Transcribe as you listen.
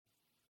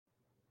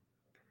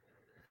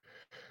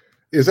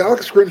Is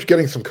Alex Grinch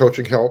getting some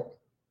coaching help?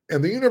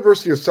 And the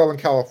University of Southern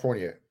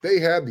California, they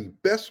had the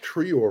best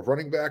trio of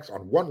running backs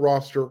on one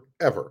roster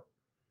ever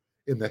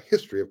in the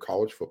history of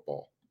college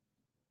football.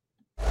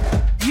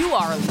 You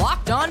are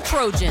Locked On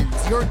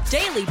Trojans, your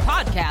daily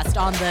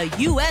podcast on the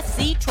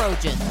USC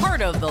Trojans,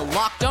 part of the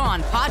Locked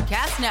On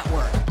Podcast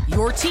Network,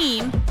 your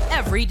team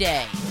every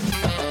day.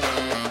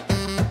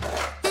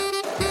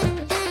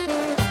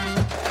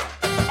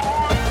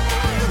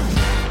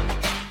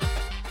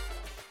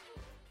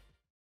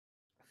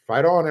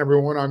 Fight on,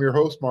 everyone. I'm your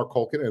host, Mark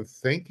Holkin, and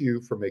thank you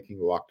for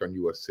making Locked On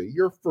USC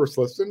your first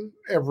listen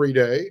every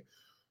day.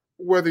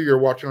 Whether you're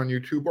watching on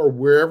YouTube or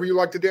wherever you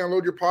like to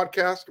download your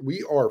podcast,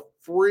 we are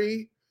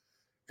free,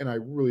 and I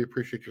really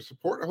appreciate your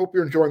support. I hope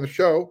you're enjoying the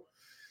show.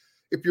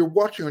 If you're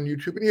watching on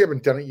YouTube and you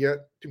haven't done it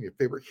yet, do me a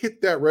favor,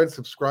 hit that red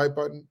subscribe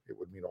button. It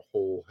would mean a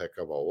whole heck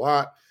of a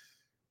lot.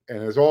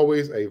 And as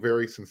always, a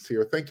very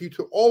sincere thank you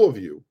to all of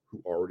you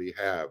who already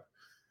have.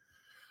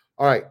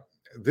 All right,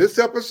 this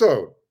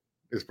episode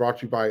is brought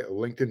to you by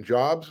LinkedIn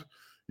Jobs.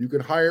 You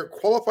can hire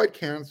qualified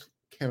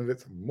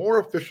candidates more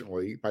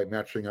efficiently by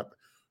matching up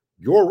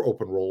your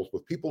open roles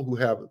with people who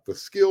have the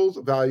skills,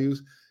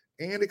 values,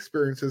 and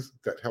experiences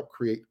that help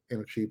create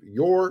and achieve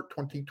your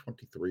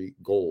 2023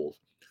 goals.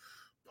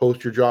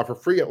 Post your job for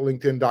free at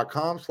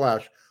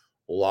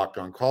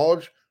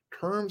linkedin.com/lockedoncollege.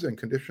 Terms and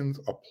conditions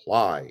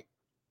apply.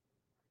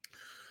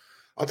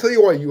 I'll tell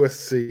you why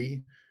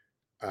USC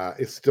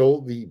is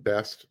still the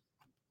best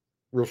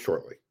real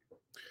shortly.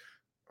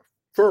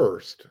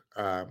 First,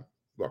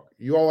 look,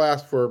 you all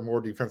asked for more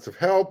defensive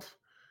help.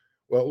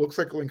 Well, it looks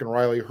like Lincoln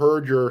Riley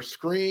heard your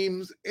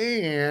screams,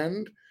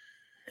 and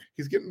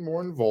he's getting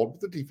more involved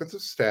with the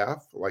defensive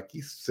staff like he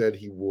said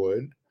he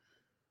would.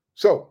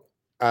 So,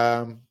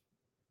 he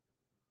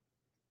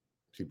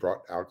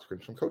brought Alex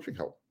Grinch some coaching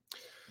help.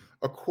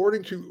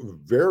 According to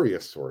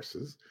various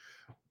sources,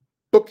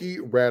 Bookie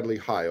Radley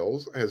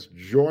Hiles has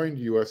joined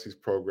USC's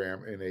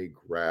program in a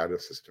grad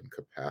assistant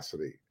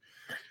capacity.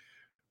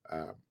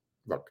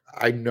 Look,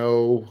 I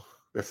know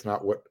that's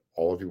not what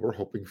all of you were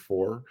hoping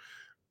for,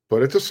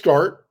 but it's a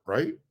start,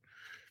 right?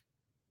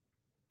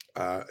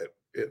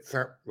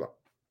 Look,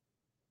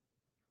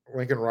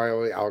 Lincoln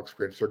Riley, Alex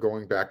Grinch, they're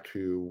going back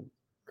to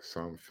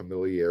some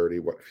familiarity,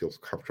 what feels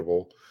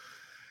comfortable.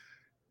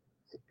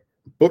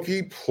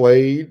 Bookie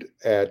played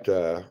at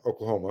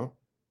Oklahoma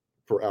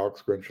for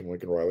Alex Grinch and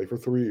Lincoln Riley for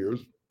 3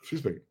 years.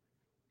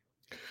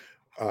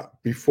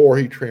 Before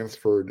he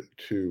transferred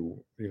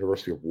to the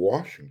University of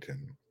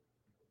Washington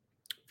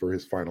for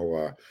his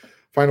final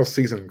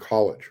season in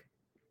college.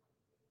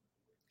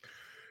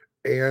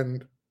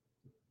 And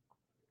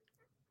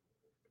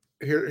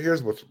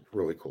here's what's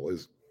really cool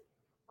is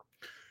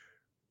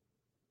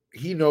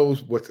he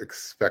knows what's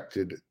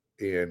expected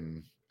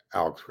in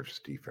Alex Grinch's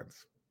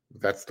defense.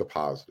 That's the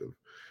positive.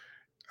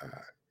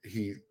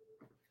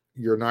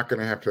 You're not going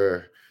to have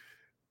to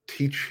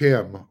teach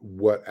him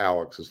what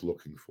Alex is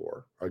looking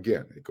for.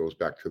 Again, it goes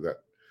back to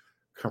that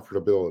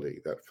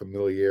comfortability, that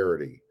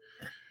familiarity,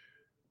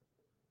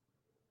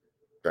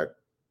 that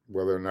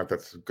whether or not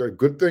that's a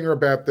good thing or a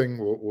bad thing,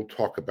 we'll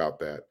talk about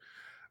that.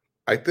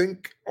 I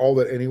think all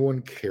that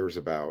anyone cares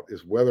about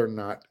is whether or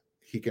not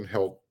he can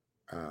help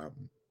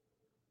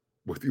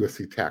with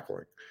USC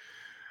tackling.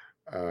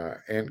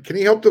 And can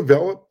he help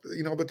develop,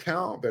 the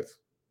talent that's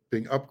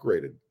being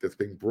upgraded, that's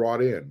being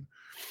brought in?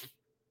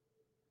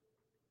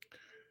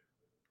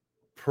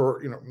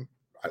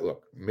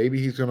 Look, maybe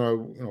he's going to,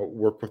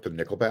 work with the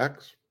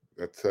nickelbacks.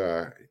 That's,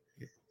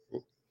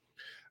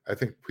 I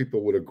think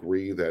people would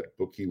agree that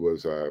Bookie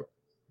wasn't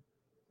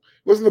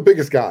the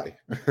biggest guy,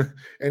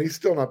 and he's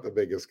still not the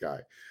biggest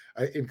guy.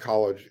 In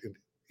college,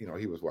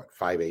 he was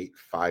 5'8",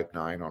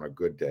 5'9" on a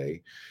good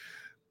day,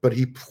 but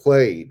he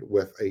played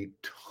with a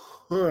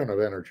ton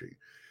of energy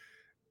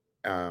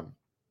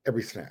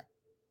every snap.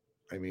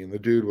 I mean, the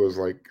dude was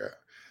like,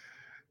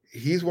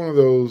 he's one of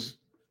those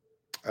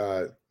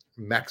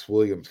Max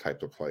Williams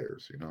type of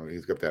players.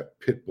 He's got that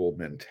pit bull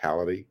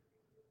mentality.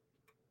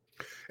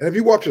 And if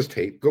you watch his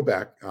tape, go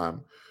back,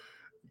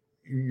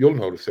 you'll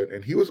notice it.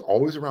 And he was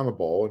always around the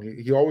ball, and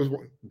he always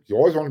wanted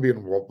to be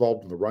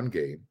involved in the run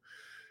game.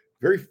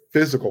 Very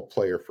physical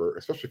player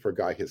especially for a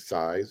guy his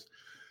size.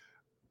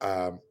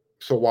 So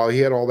while he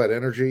had all that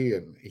energy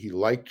and he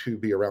liked to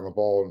be around the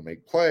ball and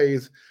make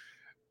plays,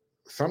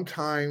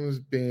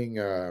 sometimes having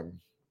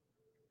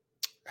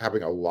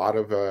a lot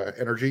of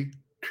energy,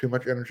 too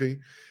much energy,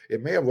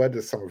 it may have led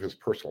to some of his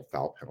personal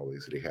foul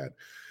penalties that he had.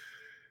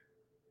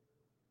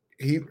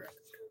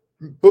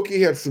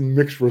 Bookie had some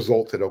mixed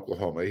results at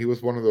Oklahoma. He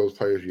was one of those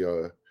players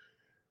you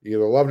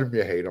either loved him,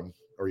 you hate him,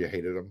 or you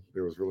hated him.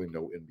 There was really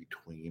no in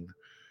between.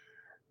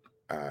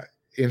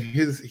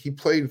 He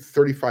played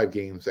 35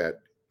 games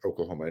at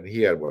Oklahoma, and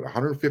he had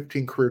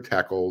 115 career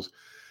tackles.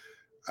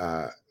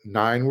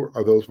 9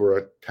 of those were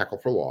a tackle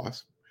for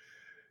loss.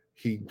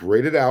 He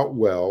graded out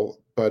well,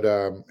 but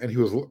and he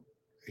was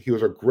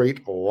a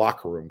great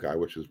locker room guy,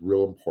 which is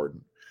real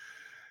important.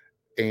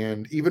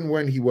 And even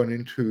when he went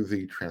into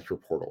the transfer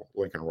portal,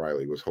 Lincoln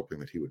Riley was hoping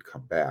that he would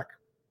come back.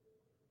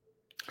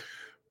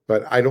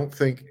 But I don't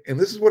think, and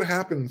this is what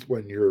happens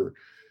when you're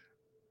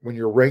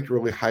ranked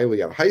really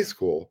highly at high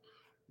school,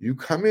 you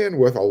come in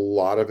with a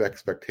lot of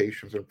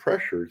expectations and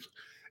pressures.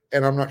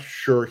 And I'm not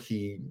sure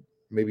I'm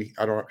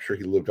not sure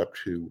he lived up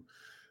to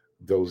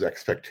those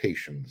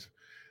expectations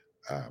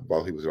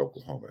while he was at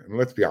Oklahoma. And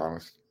let's be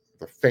honest,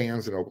 the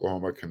fans in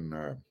Oklahoma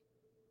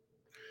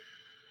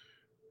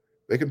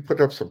they can put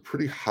up some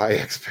pretty high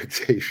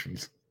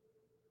expectations.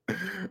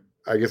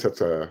 I guess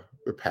they're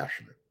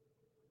passionate.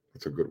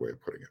 That's a good way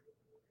of putting it.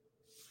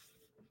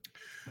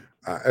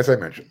 As I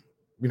mentioned,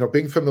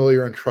 being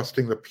familiar and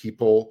trusting the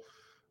people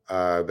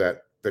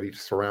that he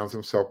surrounds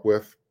himself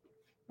with,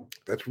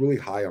 that's really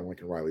high on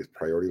Lincoln Riley's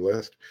priority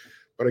list.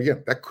 But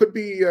again, that could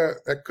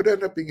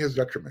end up being his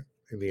detriment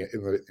in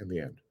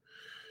the end.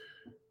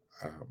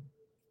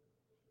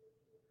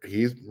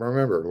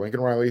 Remember,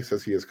 Lincoln Riley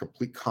says he has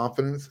complete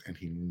confidence and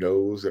he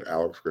knows that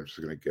Alex Grinch is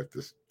going to get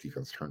this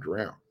defense turned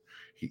around.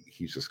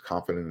 He's just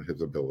confident in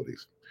his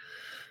abilities.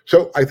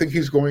 So I think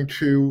he's going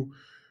to.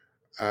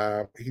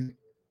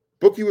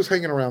 Bookie was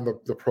hanging around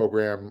the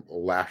program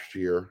last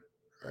year.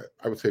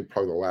 I would say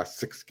probably the last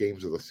 6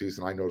 games of the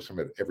season. I noticed him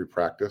at every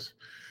practice.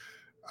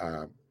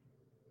 I'm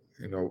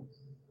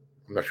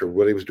not sure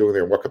what he was doing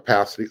there in what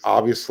capacity.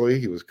 Obviously,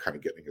 he was kind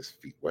of getting his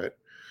feet wet.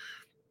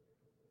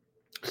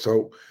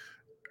 So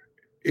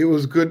it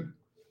was good.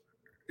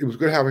 It was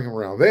good having him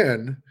around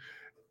then.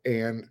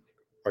 And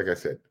like I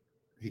said,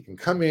 he can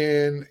come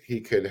in.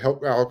 He could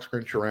help Alex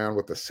Grinch around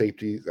with the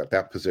safety at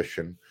that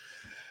position.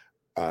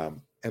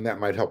 And that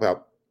might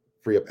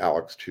free up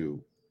Alex to,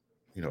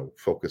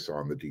 focus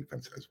on the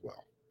defense as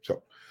well.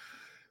 So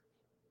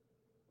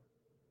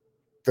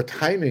the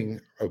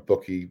timing of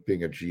Bookie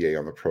being a GA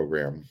on the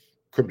program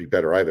couldn't be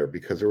better either,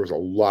 because there was a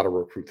lot of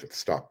recruits that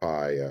stopped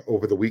by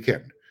over the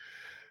weekend.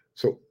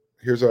 So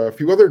here's a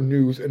few other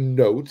news and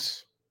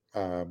notes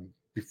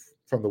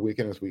from the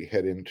weekend as we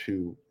head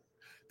into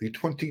the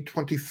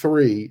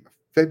 2023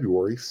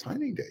 February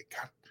signing day.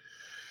 God,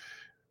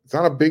 it's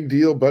not a big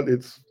deal, but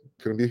it's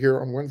going to be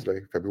here on Wednesday,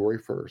 February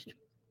 1st.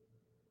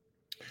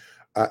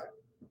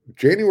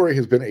 January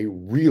has been a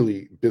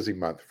really busy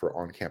month for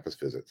on-campus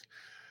visits.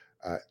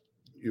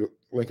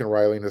 Lincoln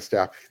Riley and his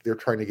staff, they're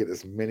trying to get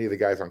as many of the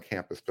guys on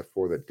campus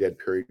before the dead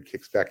period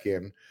kicks back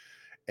in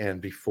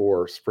and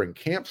before spring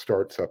camp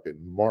starts up in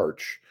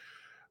March.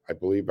 I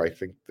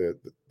think that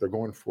they're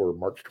going for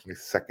March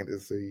 22nd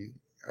is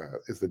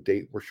the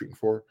date we're shooting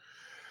for.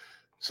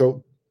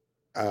 So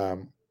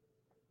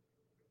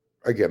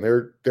again,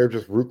 they're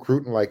just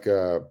recruiting like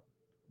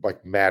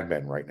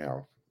madmen right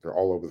now. They're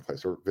all over the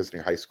place. They're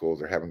visiting high schools.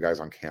 They're having guys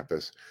on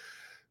campus.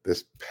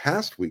 This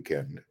past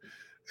weekend,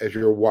 as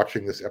you're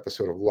watching this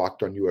episode of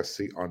Locked on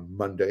USC on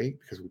Monday,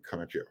 because we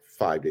come at you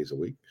 5 days a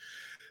week,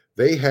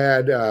 they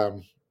had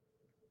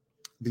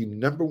the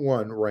number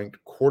 1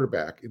 ranked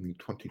quarterback in the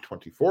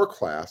 2024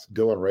 class,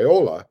 Dylan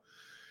Raiola.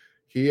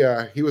 He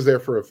was there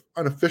for an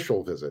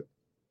unofficial visit,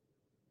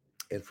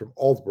 and from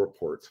all the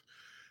reports,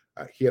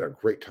 he had a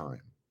great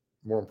time.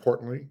 More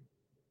importantly,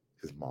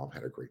 his mom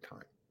had a great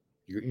time.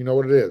 You know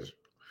what it is.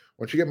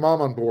 Once you get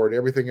mom on board,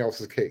 everything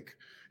else is cake.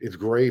 It's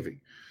gravy.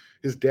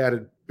 His dad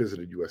had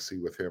visited USC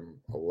with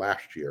him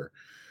last year.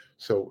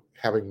 So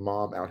having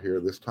mom out here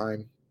this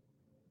time,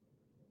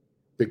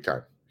 big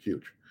time,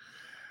 huge.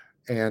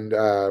 And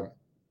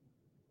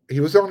he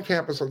was on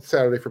campus on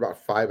Saturday for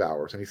about 5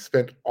 hours, and he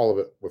spent all of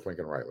it with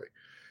Lincoln Riley.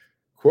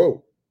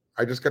 Quote,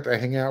 "I just got to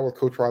hang out with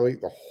Coach Riley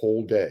the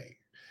whole day."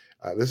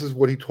 This is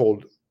what he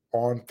told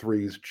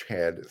On3's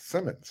Chad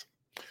Simmons.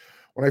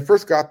 "When I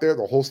first got there,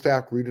 the whole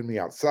staff greeted me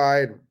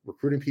outside,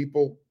 recruiting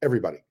people,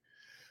 everybody.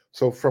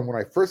 So from when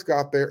I first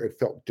got there, it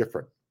felt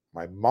different.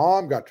 My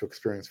mom got to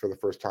experience for the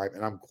first time,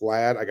 and I'm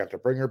glad I got to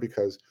bring her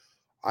because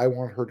I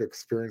want her to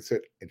experience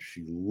it, and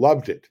she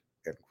loved it,"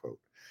 end quote.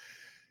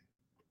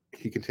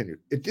 He continued,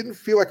 "It didn't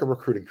feel like a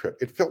recruiting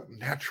trip. It felt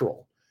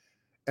natural,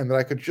 and that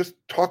I could just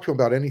talk to him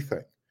about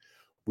anything.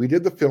 We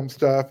did the film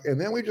stuff, and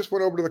then we just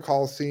went over to the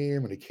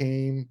Coliseum, and he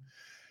came,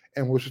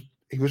 and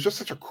he was just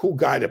such a cool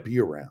guy to be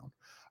around.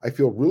 I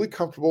feel really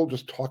comfortable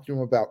just talking to him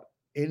about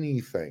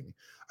anything.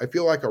 I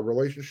feel like a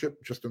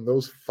relationship just in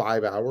those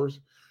 5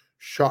 hours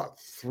shot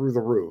through the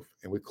roof,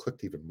 and we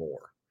clicked even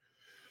more."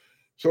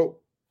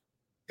 So,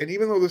 and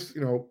even though this,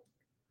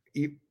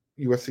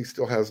 USC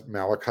still has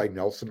Malachi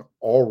Nelson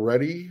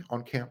already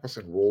on campus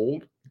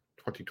enrolled,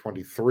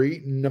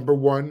 2023 number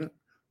 1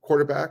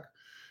 quarterback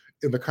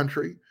in the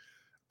country,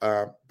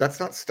 that's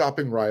not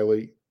stopping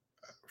Riley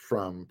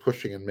from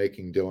pushing and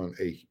making Dylan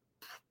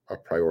a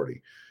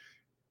priority.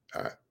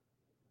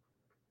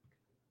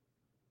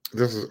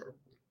 This is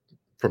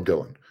from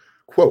Dylan.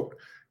 Quote,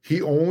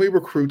 "He only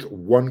recruits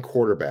 1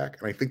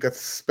 quarterback, and I think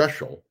that's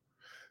special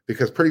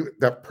because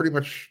pretty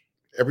much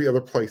every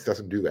other place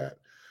doesn't do that.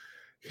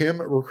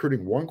 Him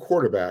recruiting 1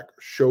 quarterback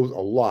shows a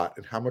lot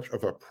in how much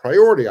of a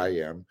priority I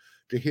am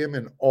to him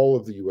and all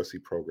of the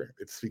USC program.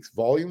 It speaks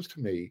volumes to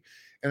me,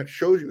 and it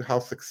shows you how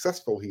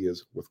successful he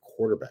is with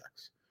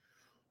quarterbacks.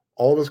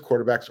 All of his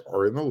quarterbacks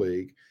are in the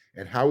league,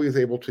 and how he is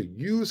able to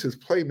use his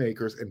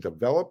playmakers and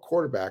develop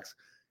quarterbacks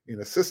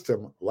in a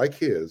system like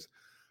his,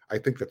 I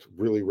think that's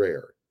really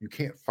rare. You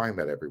can't find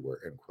that everywhere,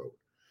 end quote.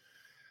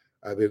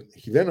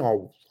 He then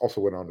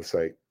also went on to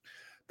say,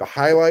 the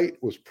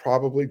highlight was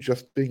probably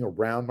just being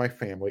around my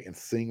family and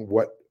seeing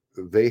what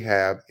they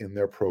have in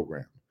their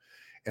program.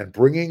 And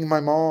bringing my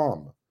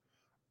mom.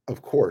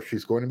 Of course,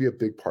 she's going to be a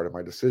big part of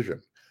my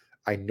decision.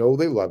 I know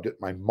they loved it.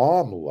 My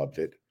mom loved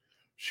it.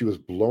 She was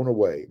blown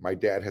away. My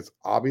dad has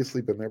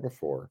obviously been there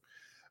before,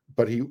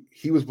 but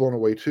he was blown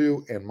away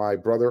too. And my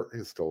brother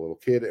is still a little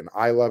kid, and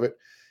I love it.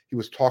 He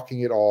was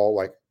talking it all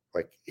like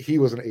he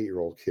was an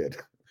 8-year-old kid.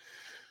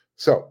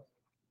 So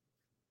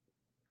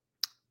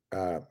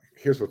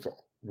here's what's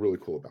really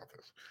cool about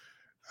this.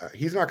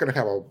 He's not going to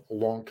have a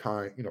long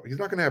time. He's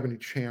not going to have any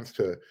chance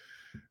to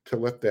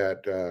let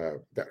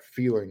that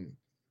feeling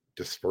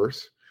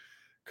disperse,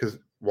 because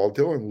while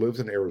Dylan lives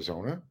in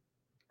Arizona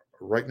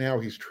right now,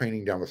 he's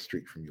training down the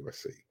street from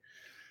USC.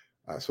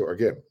 So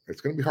again, it's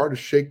going to be hard to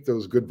shake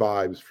those good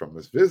vibes from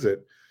this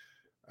visit,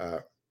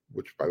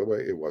 which, by the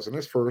way, it wasn't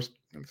his first,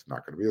 and it's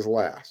not going to be his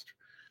last.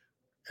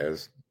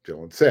 As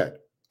Dylan said,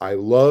 I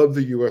love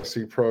the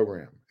USC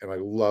program, and I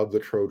love the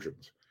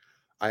Trojans.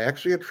 I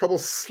actually had trouble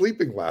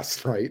sleeping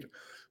last night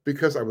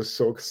because I was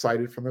so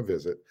excited from the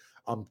visit.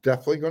 I'm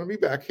definitely going to be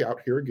back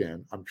out here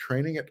again. I'm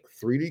training at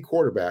 3D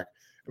quarterback,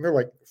 and they're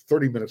like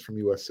 30 minutes from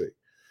USC.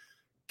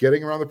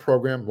 Getting around the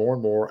program more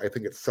and more, I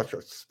think it's such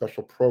a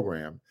special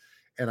program,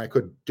 and I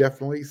could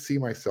definitely see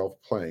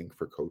myself playing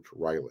for Coach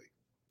Riley.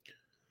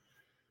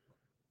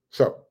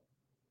 So,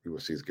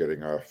 USC is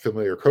getting a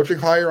familiar coaching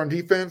hire on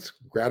defense,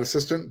 grad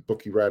assistant,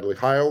 Bookie Radley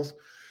Hiles.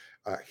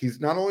 He's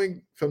not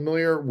only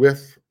familiar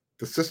with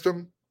the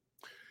system,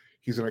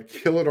 he's going to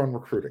kill it on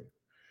recruiting.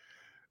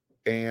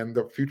 And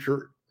the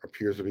future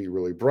appears to be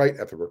really bright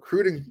at the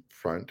recruiting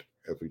front,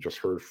 as we just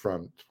heard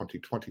from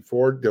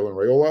 2024, Dylan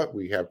Raiola.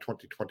 We have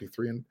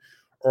 2023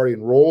 already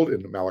enrolled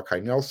in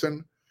Malachi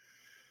Nelson.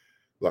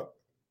 Look,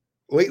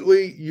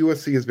 lately,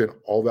 USC has been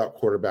all about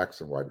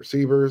quarterbacks and wide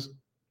receivers.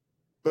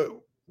 But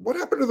what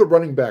happened to the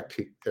running back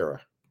era?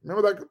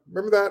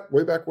 Remember that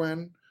way back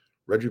when?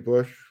 Reggie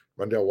Bush,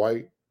 Rondell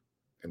White,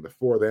 and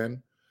before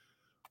then?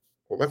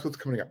 Well, that's what's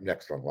coming up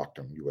next on Locked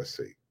On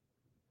USC.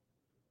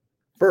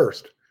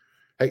 First,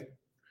 hey,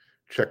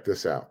 check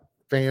this out.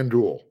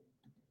 FanDuel.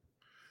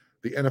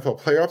 The NFL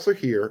playoffs are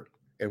here,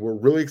 and we're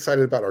really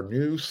excited about our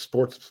new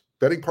sports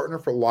betting partner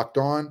for Locked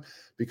On,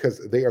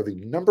 because they are the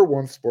number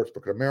one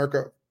sportsbook in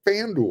America,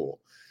 FanDuel.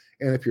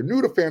 And if you're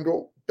new to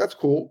FanDuel, that's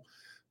cool.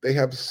 They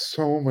have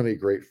so many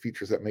great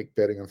features that make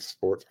betting on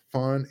sports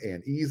fun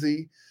and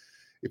easy.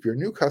 If you're a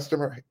new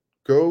customer,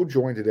 go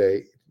join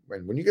today.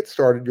 And when you get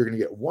started, you're going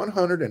to get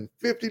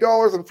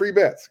 $150 in free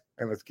bets,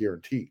 and that's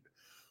guaranteed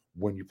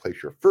when you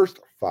place your first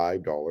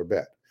 $5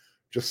 bet.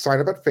 Just sign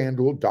up at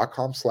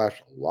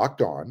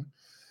FanDuel.com/lockedon.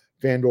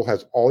 FanDuel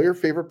has all your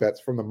favorite bets,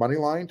 from the money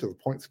line to the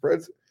point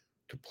spreads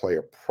to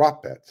player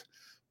prop bets.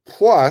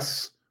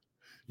 Plus,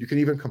 you can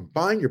even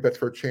combine your bets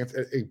for a chance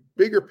at a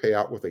bigger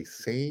payout with a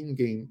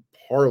same-game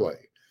parlay.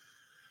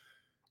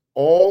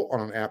 All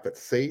on an app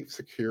that's safe,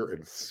 secure,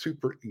 and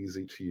super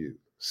easy to use.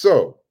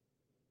 So,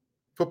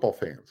 football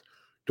fans,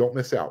 don't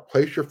miss out.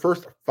 Place your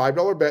first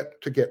 $5 bet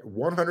to get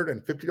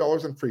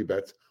 $150 in free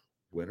bets,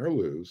 win or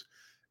lose,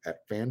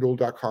 at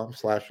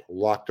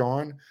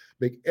FanDuel.com/lockedon.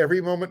 Make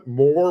every moment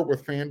more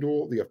with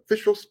FanDuel, the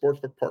official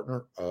sportsbook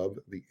partner of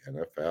the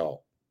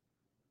NFL.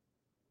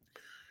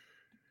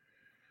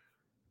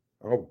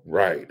 All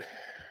right,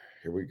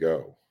 here we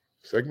go.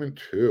 Segment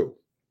 2.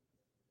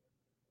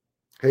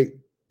 Hey,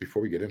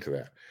 before we get into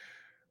that,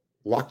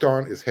 Locked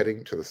On is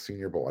heading to the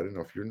Senior Bowl. I didn't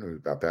know if you knew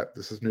about that.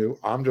 This is new.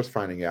 I'm just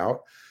finding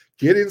out.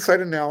 Get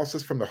inside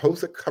analysis from the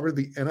hosts that cover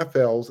the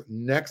NFL's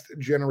next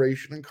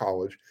generation in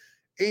college,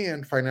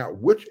 and find out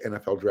which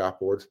NFL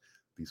draft boards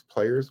these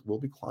players will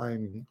be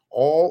climbing,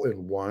 all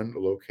in one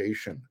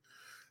location.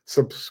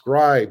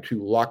 Subscribe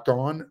to Locked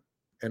On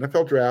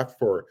NFL Draft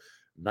for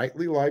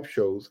nightly live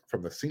shows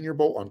from the Senior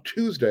Bowl on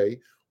Tuesday,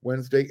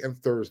 Wednesday, and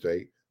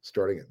Thursday,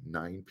 starting at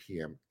 9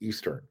 p.m.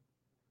 Eastern.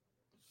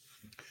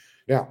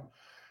 Now,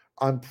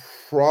 I'm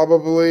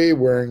probably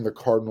wearing the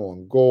Cardinal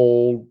and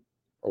gold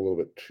a little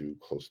bit too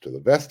close to the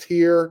vest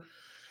here,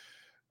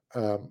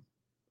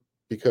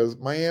 because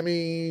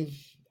Miami,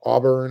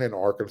 Auburn, and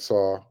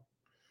Arkansas,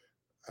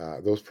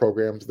 those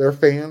programs, their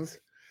fans,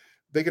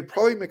 they could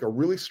probably make a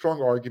really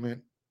strong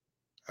argument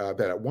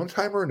that at one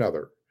time or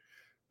another,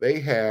 they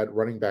had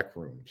running back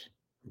rooms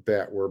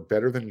that were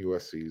better than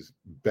USC's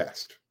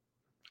best.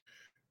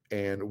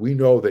 And we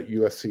know that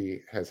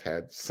USC has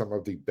had some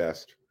of the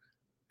best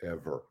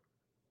ever,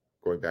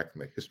 going back in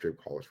the history of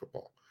college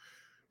football.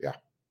 Yeah.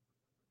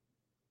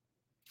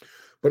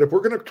 But if we're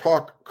going to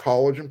talk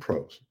college and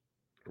pros,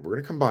 we're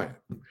going to combine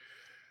it.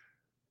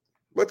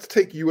 Let's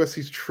take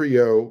USC's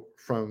trio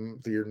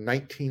from their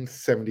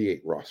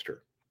 1978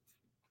 roster.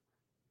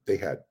 They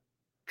had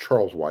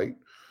Charles White.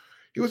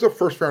 He was a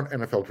first-round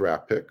NFL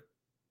draft pick.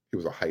 He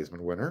was a Heisman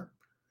winner.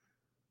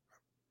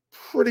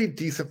 Pretty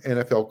decent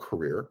NFL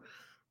career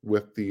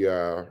with the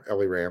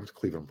LA Rams,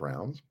 Cleveland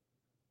Browns.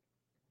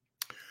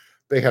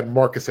 They had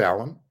Marcus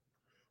Allen,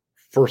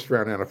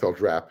 first-round NFL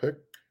draft pick,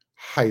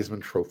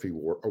 Heisman Trophy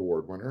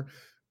Award winner,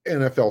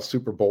 NFL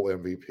Super Bowl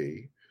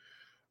MVP,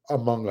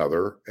 among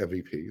other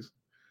MVPs.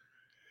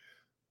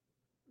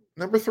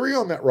 Number 3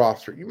 on that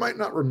roster, you might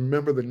not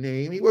remember the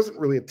name. He wasn't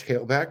really a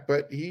tailback,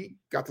 but he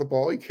got the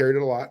ball, he carried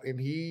it a lot, and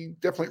he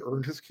definitely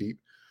earned his keep.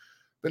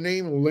 The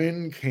name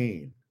Lynn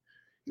Kane.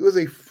 He was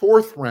a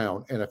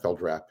 4th-round NFL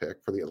draft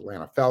pick for the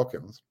Atlanta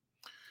Falcons.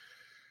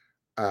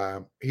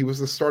 He was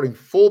the starting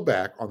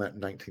fullback on that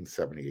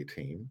 1978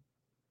 team.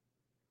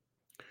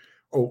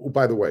 Oh,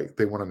 by the way,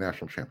 they won a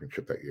national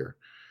championship that year.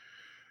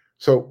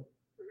 So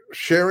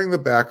sharing the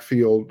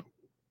backfield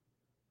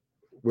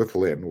with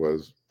Lynn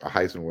was a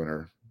Heisman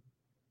winner,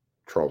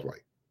 Charles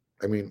White.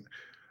 I mean,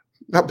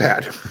 not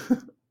bad.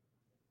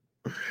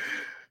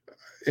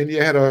 And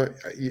you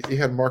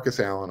had Marcus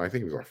Allen. I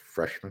think he was a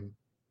freshman.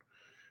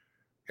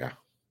 Yeah,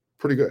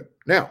 pretty good.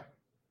 Now,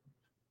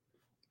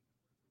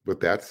 with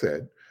that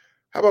said,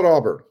 how about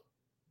Auburn?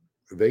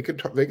 They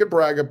could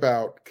brag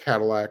about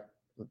Cadillac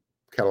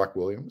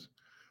Williams.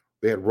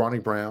 They had Ronnie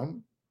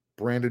Brown,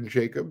 Brandon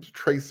Jacobs,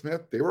 Trey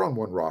Smith. They were on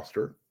one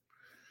roster.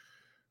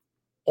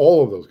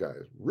 All of those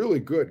guys, really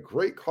good,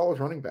 great college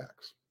running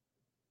backs.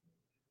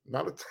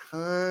 Not a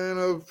ton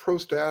of pro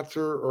stats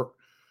or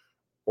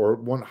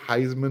one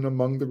Heisman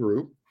among the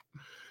group.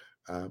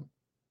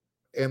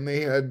 And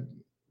they had,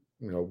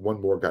 one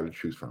more guy to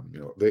choose from.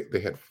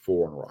 They had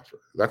 4 on the roster.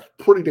 That's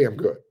pretty damn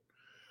good.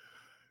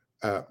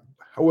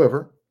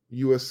 However,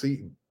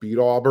 USC beat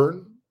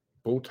Auburn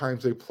both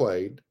times they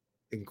played,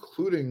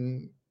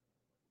 including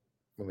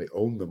when they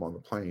owned them on the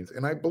Plains.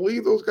 And I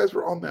believe those guys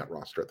were on that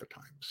roster at the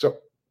time. So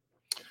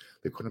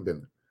they couldn't have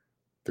been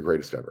the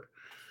greatest ever.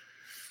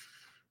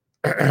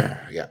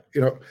 Yeah.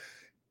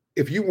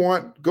 If you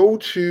want, go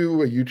to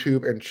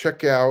YouTube and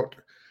check out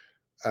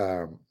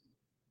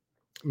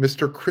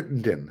Mr.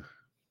 Crittenden,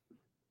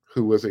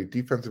 who was a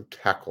defensive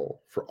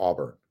tackle for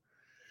Auburn.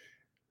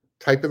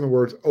 Type in the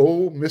words,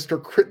 "Oh,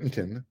 Mr.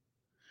 Crittenden,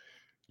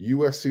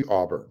 USC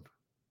Auburn."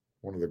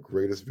 One of the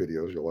greatest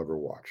videos you'll ever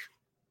watch.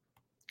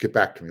 Get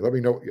back to me. Let me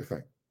know what you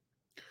think.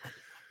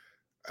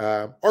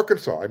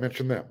 Arkansas, I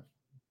mentioned them.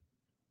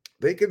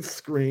 They can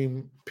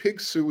scream pig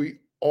suey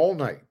all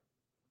night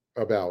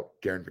about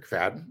Darren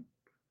McFadden,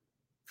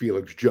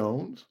 Felix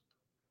Jones,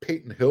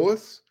 Peyton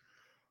Hillis.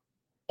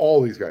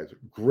 All these guys,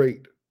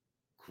 great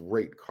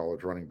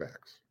college running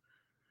backs.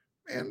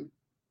 And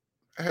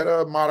had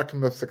a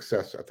modicum of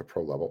success at the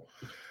pro level.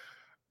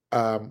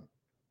 But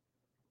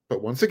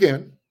once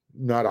again,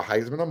 not a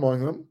Heisman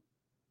among them.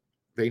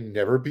 They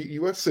never beat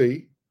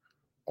USC.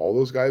 All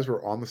those guys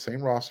were on the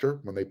same roster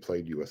when they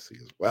played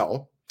USC as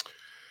well.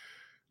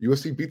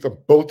 USC beat them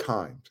both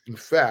times. In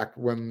fact,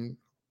 when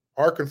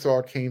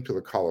Arkansas came to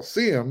the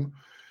Coliseum,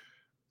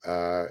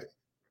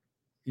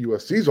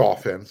 USC's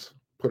offense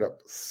put up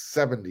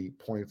 70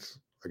 points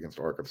against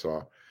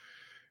Arkansas.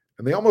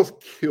 And they almost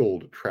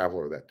killed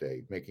Traveler that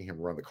day, making him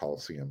run the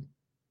Coliseum.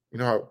 You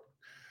know how,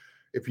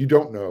 if you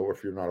don't know, or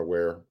if you're not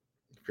aware,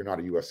 if you're not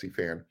a USC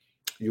fan,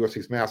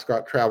 USC's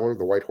mascot, Traveler,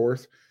 the white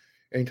horse,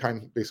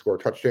 anytime they score a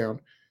touchdown,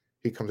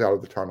 he comes out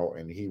of the tunnel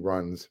and he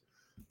runs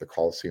the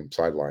Coliseum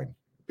sideline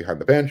behind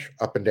the bench,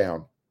 up and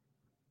down.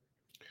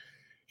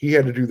 He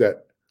had to do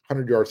that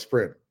 100-yard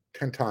sprint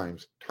 10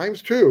 times,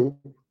 times 2.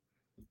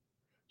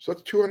 So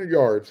that's 200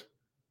 yards,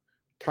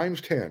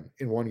 times 10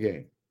 in one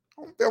game.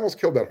 They almost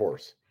killed that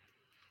horse.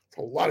 It's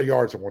a lot of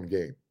yards in one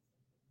game.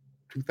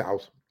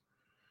 2,000.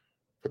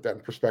 Put that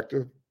in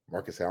perspective.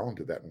 Marcus Allen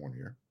did that in 1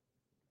 year.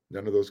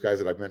 None of those guys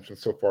that I've mentioned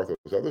so far,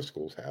 those other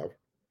schools have.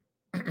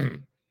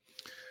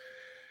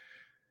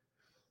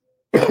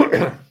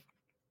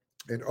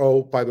 And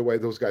by the way,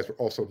 those guys were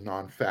also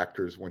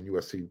non-factors when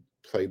USC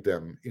played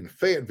them in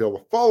Fayetteville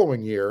the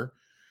following year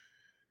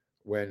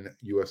when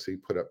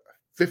USC put up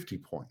 50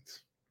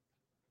 points.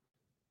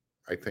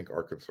 I think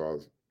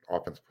Arkansas's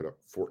offense put up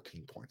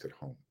 14 points at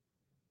home.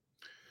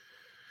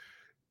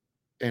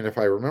 And if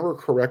I remember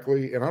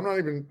correctly, and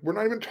we're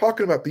not even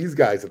talking about these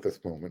guys at this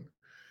moment,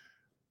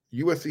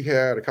 USC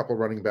had a couple of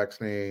running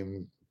backs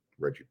named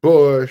Reggie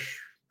Bush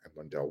and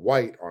Wendell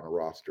White on a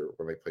roster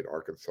when they played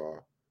Arkansas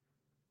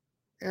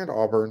and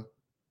Auburn.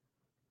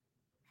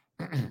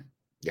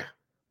 Yeah.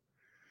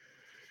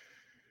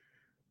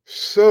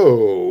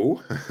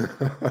 So,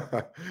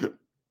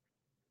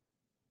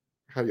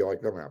 how do you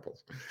like them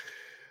apples?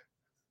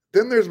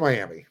 Then there's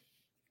Miami.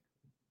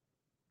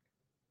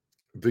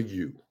 The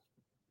U.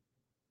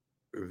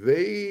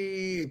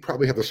 They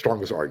probably have the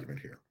strongest argument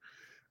here.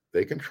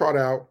 They can trot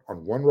out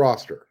on one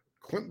roster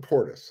Clinton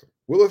Portis,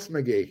 Willis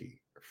McGahee,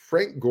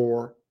 Frank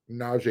Gore,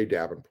 Najee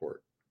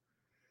Davenport.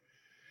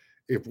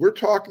 If we're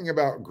talking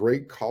about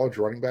great college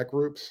running back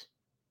groups,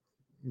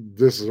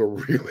 this is a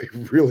really,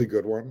 really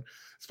good one,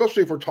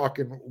 especially if we're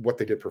talking what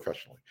they did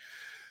professionally.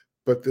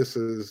 But this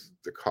is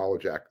the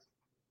college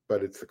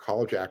but it's the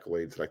college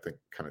accolades that I think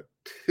kind of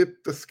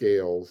tip the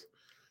scales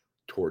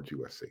towards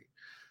USC.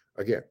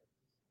 Again,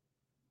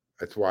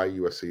 that's why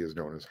USC is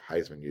known as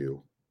Heisman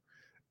U.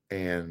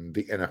 And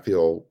the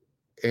NFL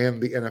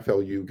and the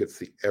NFLU gets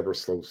the ever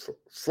so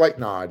slight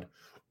nod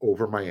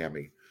over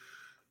Miami.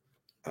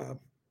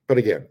 But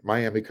again,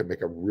 Miami could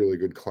make a really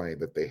good claim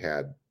that they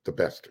had the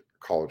best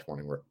college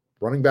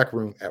running back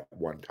room at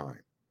one time.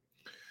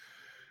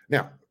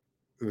 Now,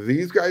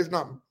 these guys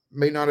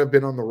may not have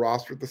been on the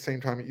roster at the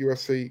same time at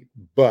USC,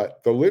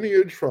 but the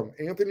lineage from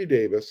Anthony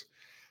Davis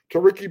to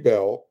Ricky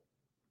Bell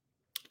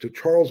to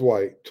Charles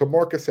White to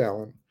Marcus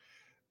Allen,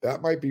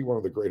 that might be one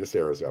of the greatest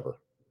eras ever.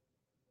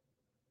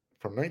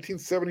 From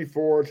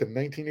 1974 to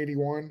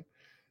 1981,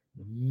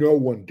 no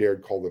one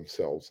dared call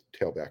themselves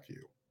tailback U.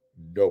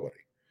 Nobody.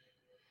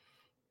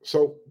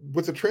 So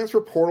with the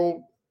transfer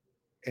portal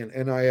and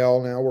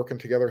NIL now working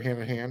together hand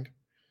in hand,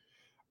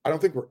 I don't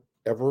think we're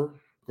ever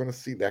going to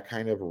see that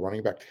kind of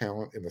running back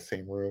talent in the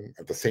same room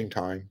at the same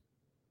time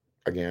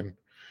again.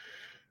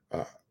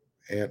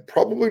 And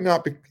probably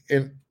not,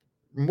 and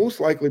most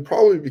likely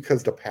probably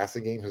because the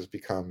passing game has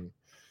become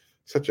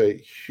such a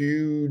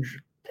huge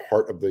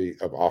part of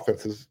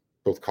offenses,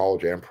 both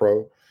college and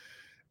pro.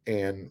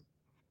 And,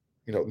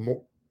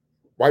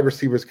 wide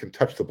receivers can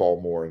touch the ball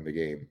more in the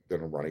game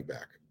than a running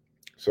back.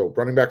 So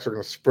running backs are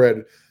going to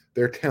spread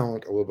their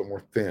talent a little bit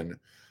more thin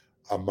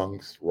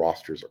amongst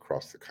rosters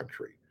across the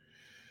country.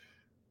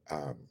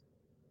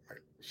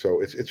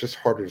 So it's just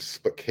harder to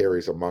split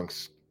carries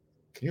amongst.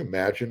 Can you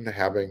imagine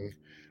having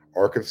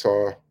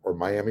Arkansas or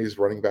Miami's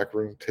running back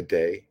room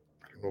today?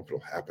 I don't know if it'll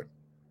happen.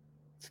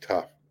 It's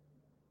tough.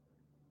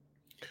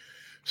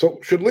 So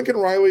should Lincoln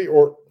Riley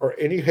or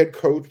any head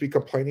coach be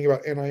complaining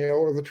about NIL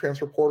or the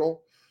transfer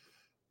portal?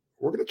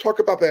 We're going to talk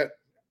about that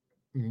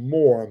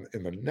more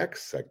in the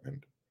next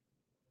segment.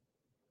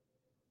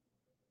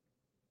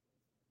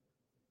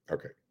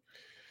 Okay.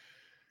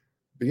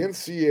 The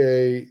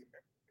NCAA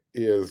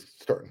is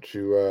starting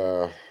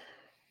to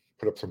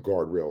put up some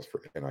guardrails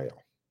for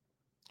NIL.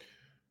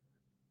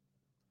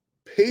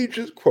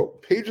 Pages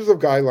of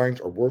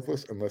guidelines are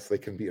worthless unless they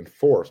can be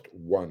enforced,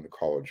 one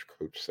college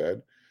coach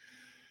said.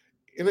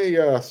 In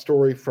a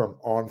story from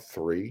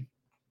On3,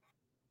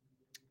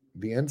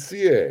 the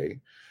NCAA,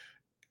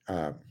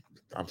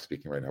 I'm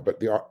speaking right now, but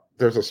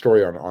there's a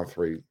story on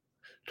On3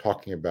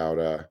 talking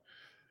about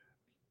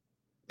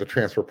the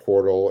transfer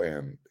portal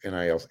and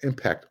NIL's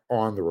impact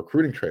on the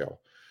recruiting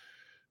trail.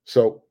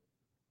 So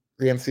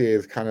the NCAA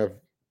is kind of,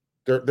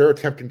 they're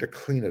attempting to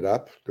clean it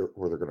up,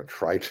 or they're going to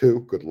try to.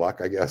 Good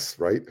luck, I guess,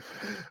 right?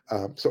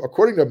 So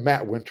according to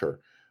Matt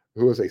Winter,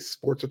 who is a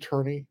sports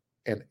attorney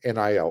and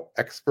NIL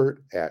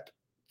expert at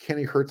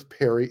Kenny Hertz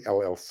Perry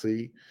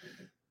LLC,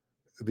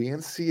 the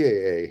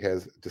NCAA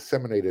has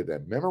disseminated a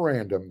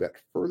memorandum that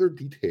further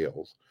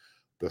details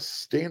the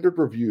standard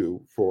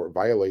review for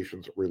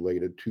violations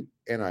related to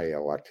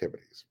NIL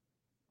activities.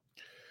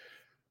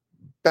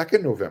 Back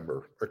in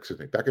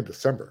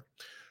December,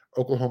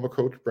 Oklahoma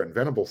coach Brent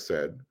Venables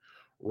said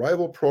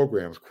rival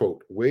programs,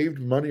 quote, waived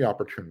money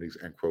opportunities,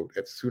 end quote,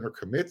 at Sooner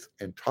commits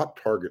and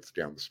top targets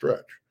down the stretch.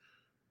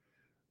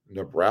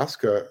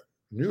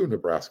 New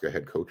Nebraska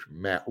head coach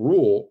Matt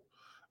Rule,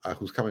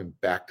 who's coming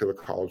back to the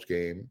college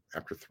game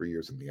after 3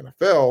 years in the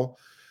NFL,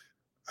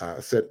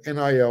 said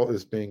NIL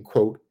is being,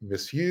 quote,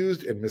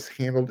 misused and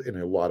mishandled in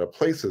a lot of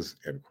places,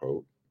 end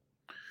quote.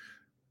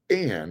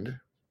 And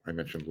I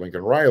mentioned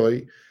Lincoln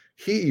Riley.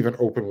 He even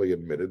openly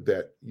admitted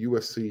that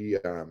USC,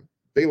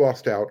 they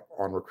lost out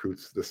on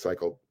recruits this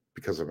cycle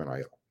because of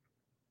NIL.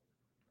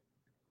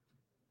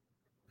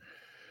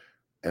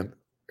 And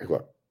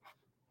look,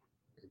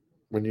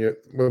 when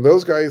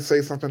those guys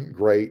say something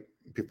great,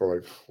 people are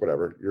like,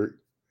 whatever,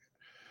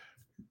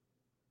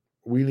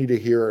 we need to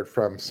hear it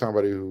from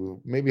somebody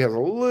who maybe has a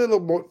little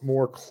bit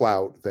more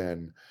clout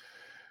than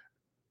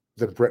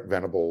Brent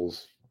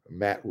Venables,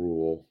 Matt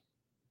Rule,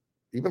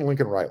 even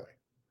Lincoln Riley.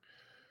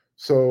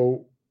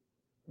 So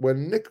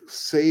when Nick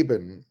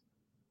Saban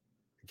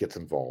gets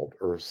involved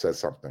or says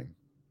something,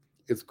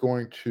 it's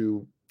going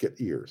to get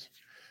ears.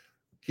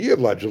 He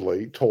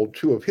allegedly told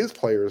two of his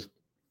players,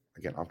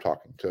 again, I'm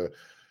talking to,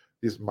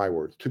 these are my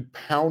words, to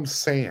pound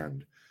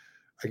sand,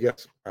 I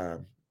guess,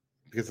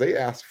 because they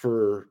asked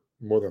for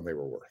more than they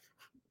were worth.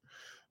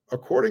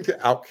 According to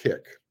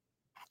Outkick,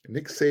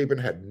 Nick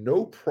Saban had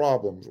no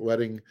problems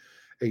letting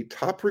a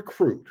top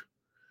recruit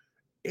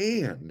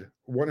and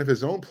one of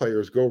his own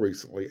players go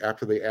recently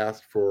after they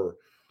asked for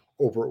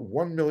over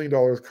 $1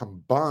 million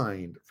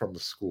combined from the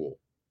school,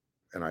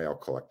 NIL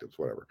collectives,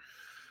 whatever.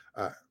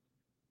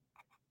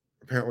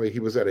 Apparently, he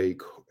was at a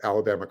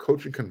Alabama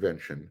coaching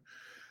convention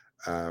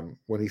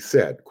when he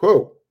said,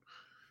 quote,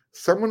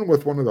 someone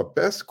with one of the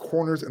best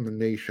corners in the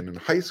nation in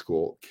high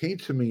school came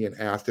to me and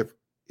asked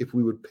if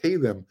we would pay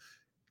them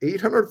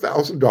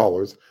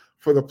 $800,000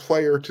 for the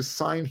player to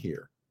sign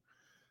here.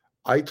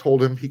 I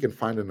told him he can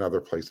find another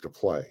place to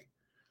play.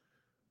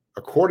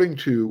 According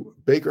to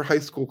Baker High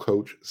School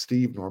coach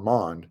Steve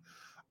Normand,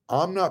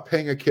 I'm not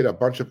paying a kid a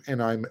bunch of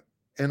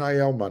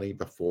NIL money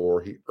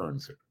before he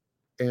earns it.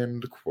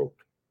 End quote.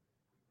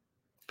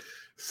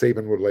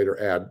 Saban would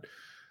later add,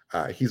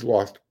 he's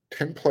lost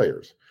 10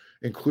 players,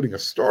 including a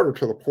starter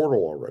to the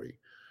portal already.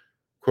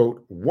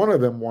 Quote, one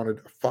of them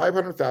wanted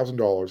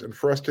 $500,000 and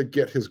for us to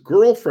get his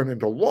girlfriend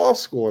into law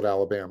school at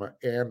Alabama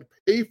and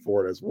pay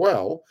for it as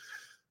well.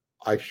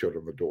 I showed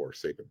him the door,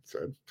 Saban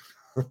said.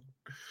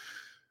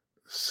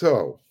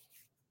 So,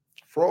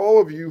 for all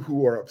of you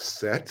who are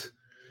upset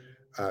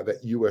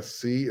that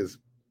USC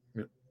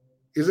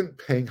isn't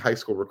paying high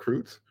school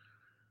recruits,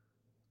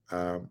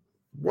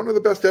 one of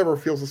the best ever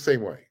feels the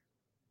same way.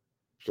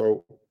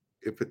 So,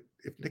 if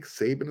Nick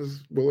Saban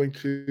is willing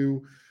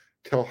to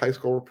tell high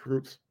school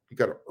recruits, you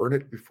got to earn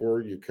it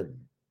before you can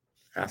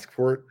ask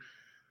for it,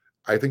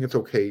 I think it's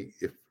okay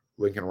if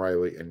Lincoln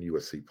Riley and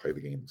USC play the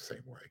game the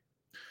same way.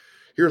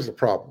 Here's the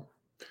problem.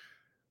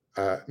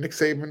 Nick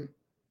Saban,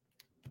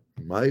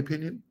 in my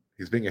opinion,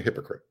 he's being a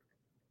hypocrite.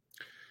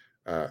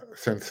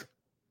 And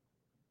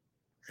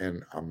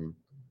I'm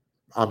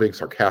being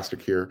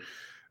sarcastic here.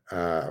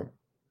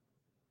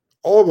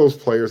 All of those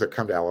players that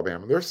come to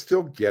Alabama, they're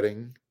still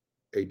getting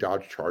a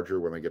Dodge Charger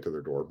when they get to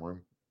their dorm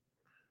room.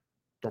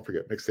 Don't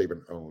forget, Nick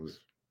Saban owns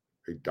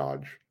a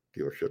Dodge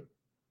dealership.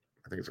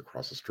 I think it's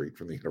across the street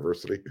from the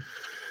university.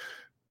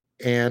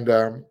 And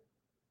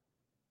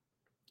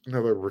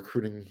another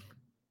recruiting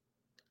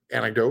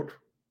anecdote.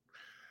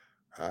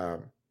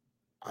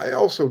 I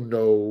also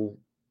know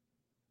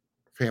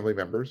family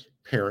members,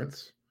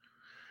 parents,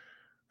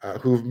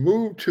 who've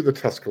moved to the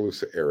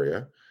Tuscaloosa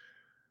area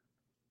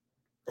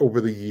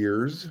over the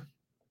years.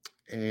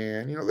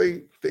 And,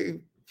 they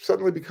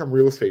suddenly become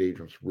real estate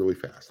agents really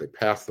fast. They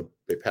pass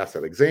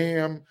that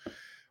exam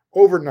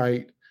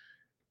overnight,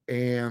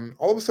 and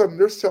all of a sudden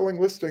they're selling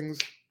listings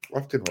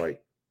left and right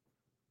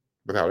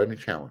without any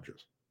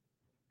challenges.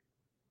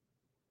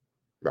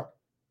 Well,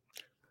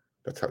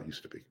 that's how it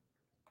used to be.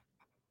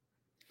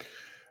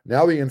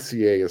 Now the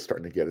NCAA is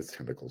starting to get its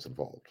tentacles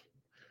involved.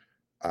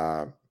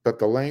 But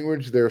the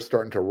language they're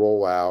starting to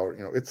roll out,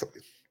 it's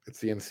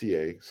the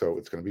NCAA, so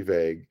it's going to be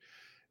vague.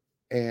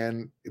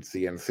 And it's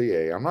the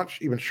NCAA. I'm not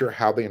even sure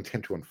how they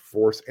intend to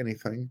enforce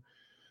anything.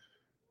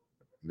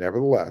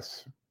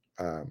 Nevertheless,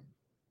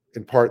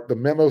 in part, the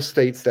memo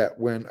states that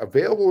when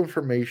available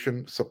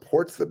information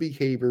supports the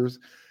behaviors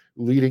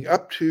leading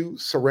up to,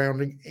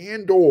 surrounding,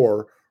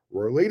 and/or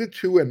related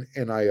to an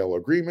NIL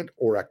agreement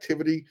or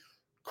activity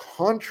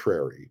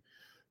contrary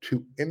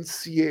to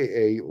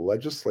NCAA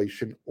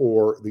legislation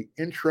or the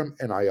interim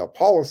NIL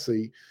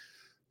policy,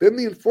 then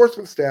the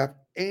enforcement staff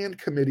and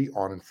committee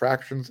on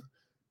infractions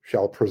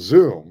shall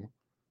presume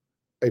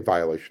a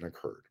violation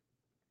occurred.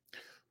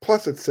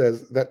 Plus, it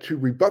says that to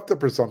rebut the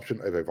presumption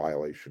of a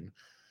violation,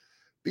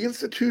 the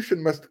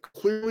institution must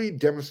clearly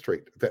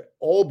demonstrate that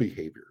all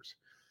behaviors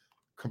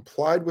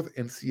complied with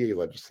NCAA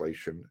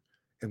legislation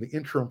and the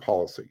interim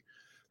policy,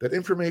 that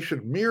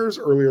information mirrors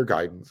earlier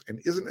guidance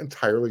and isn't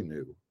entirely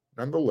new.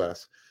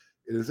 Nonetheless,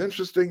 it is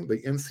interesting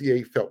the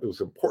NCAA felt it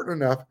was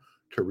important enough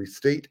to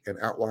restate and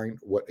outline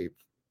what a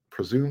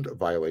presumed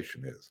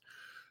violation is.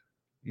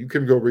 You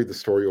can go read the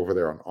story over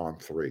there on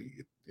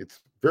On3.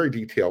 It's very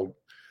detailed.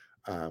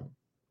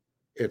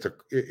 It's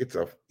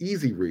a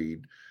easy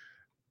read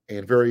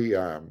and very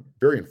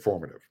very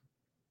informative.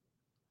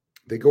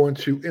 They go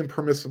into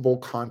impermissible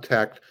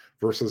contact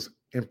versus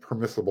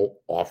impermissible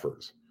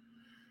offers.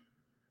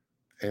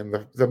 And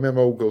the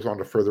memo goes on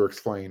to further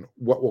explain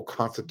what will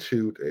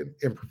constitute an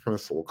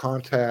impermissible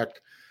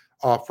contact,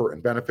 offer,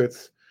 and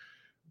benefits.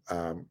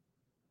 And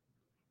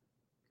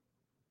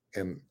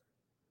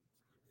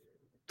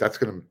that's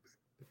going to,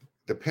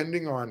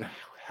 depending on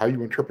how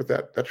you interpret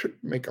that should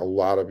make a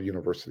lot of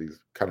universities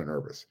kind of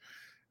nervous.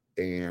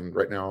 And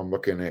right now I'm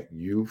looking at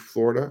you,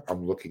 Florida.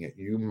 I'm looking at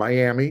you,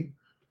 Miami.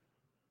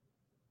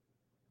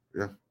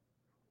 Yeah.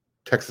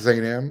 Texas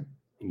A&M,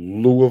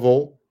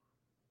 Louisville.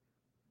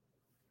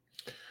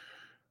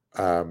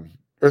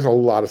 There's a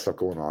lot of stuff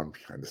going on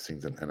behind the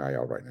scenes in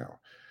NIL right now.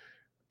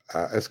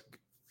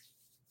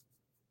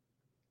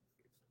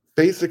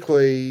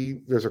 Basically,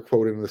 there's a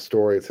quote in the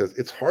story. It says,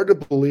 "It's hard to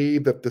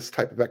believe that this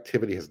type of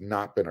activity has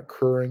not been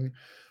occurring.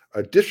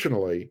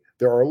 Additionally,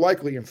 there are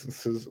likely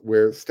instances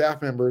where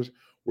staff members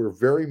were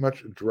very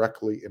much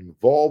directly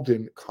involved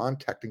in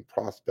contacting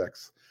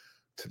prospects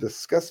to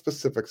discuss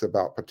specifics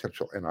about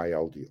potential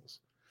NIL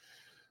deals."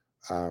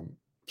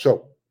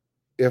 So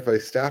if a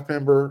staff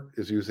member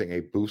is using a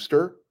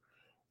booster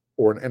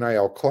or an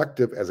NIL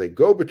collective as a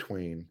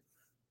go-between,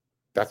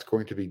 that's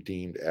going to be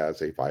deemed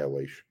as a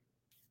violation.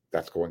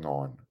 That's going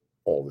on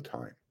all the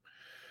time.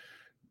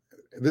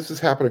 This is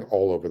happening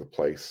all over the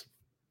place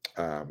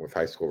with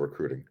high school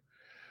recruiting.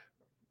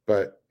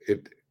 But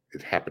it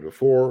happened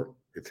before,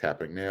 it's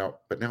happening now,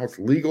 but now it's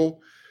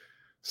legal.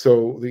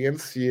 So the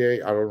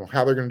NCAA, I don't know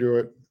how they're going to do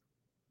it.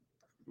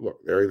 Look,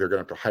 they're either going to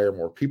have to hire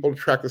more people to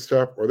track this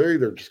stuff, or they're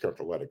either just going to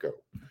have to let it go.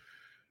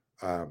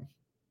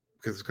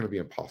 Because it's going to be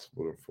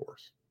impossible to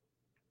enforce.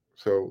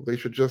 So they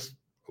should just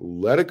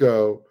let it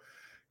go,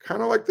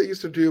 kind of like they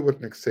used to do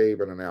with Nick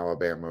Saban in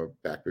Alabama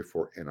back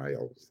before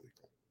NIL was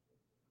legal.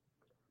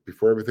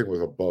 Before everything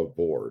was above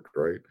board,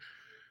 right?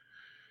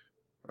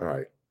 All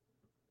right.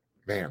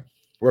 Man,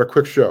 what a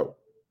quick show.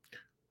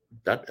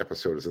 That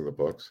episode is in the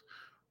books.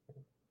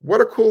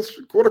 What a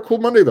cool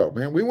Monday, though,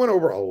 man. We went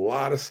over a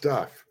lot of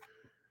stuff.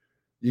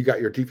 You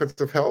got your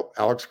defensive help,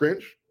 Alex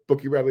Grinch,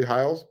 Bookie Radley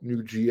Hiles,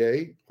 new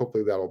GA.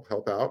 Hopefully that'll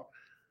help out.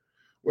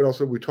 What else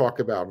did we talk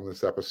about in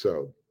this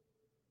episode?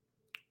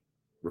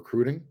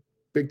 Recruiting,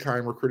 big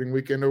time recruiting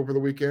weekend over the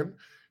weekend.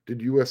 Did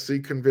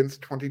USC convince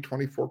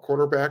 2024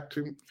 quarterback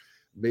to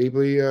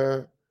maybe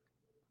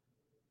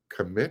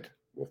commit?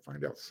 We'll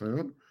find out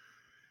soon.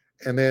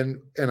 And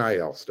then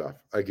NIL stuff.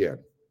 Again,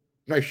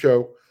 nice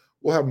show.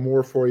 We'll have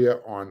more for you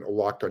on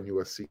Locked on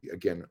USC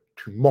again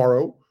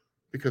tomorrow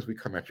because we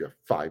come at you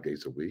 5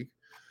 days a week.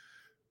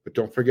 But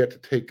don't forget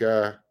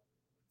to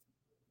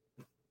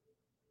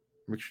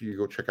make sure you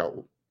go check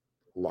out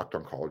Locked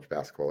on College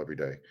Basketball every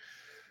day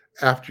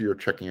after you're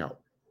checking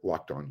out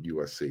Locked on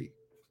USC,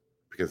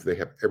 because they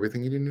have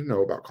everything you need to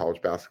know about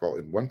college basketball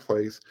in one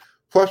place.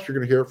 Plus, you're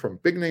going to hear from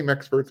big name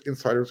experts,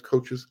 insiders,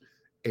 coaches,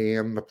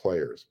 and the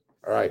players.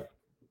 All right.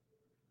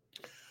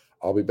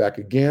 I'll be back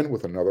again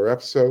with another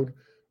episode.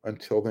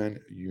 Until then,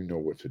 you know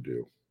what to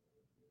do.